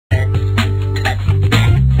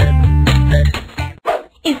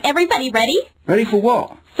Everybody ready? Ready for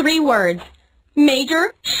what? 3 words.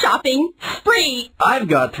 Major shopping spree. I've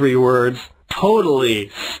got 3 words.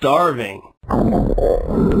 Totally starving.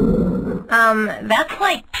 That's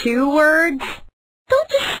like 2 words. Don't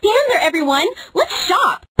just stand there, everyone. Let's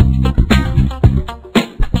shop.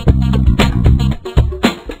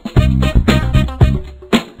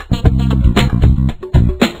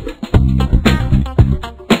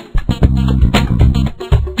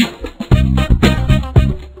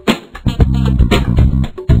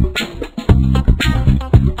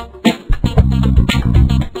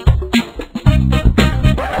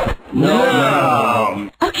 No.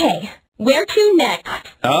 Okay, where to next?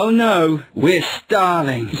 Oh no, we're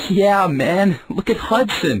starving. Yeah, man. Look at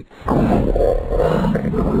Hudson.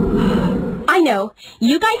 I know.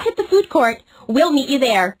 You guys hit the food court. We'll meet you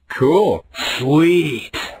there. Cool.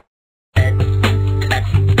 Sweet.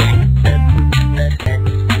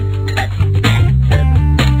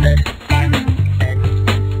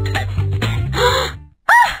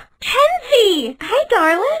 Kenzie! Hey,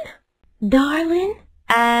 darling. Darling?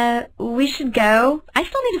 We should go. I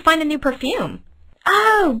still need to find a new perfume.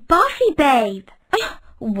 Oh, Bossy Babe.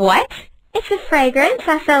 What? It's a fragrance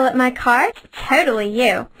I sell at my cart. Totally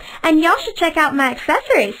you. And y'all should check out my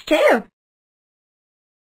accessories, too.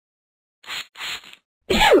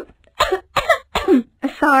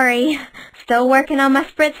 Sorry. Still working on my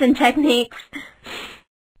spritzing techniques.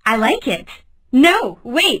 I like it. No,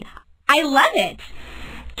 wait. I love it.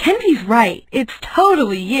 Kenzie's right. It's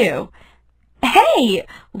totally you. Hey,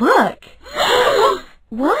 look.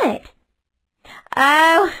 What?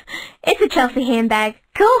 Oh, it's a Chelsea handbag.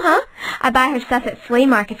 Cool, huh? I buy her stuff at flea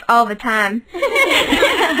markets all the time.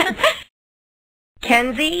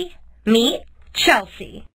 Kenzie, meet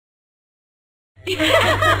Chelsea.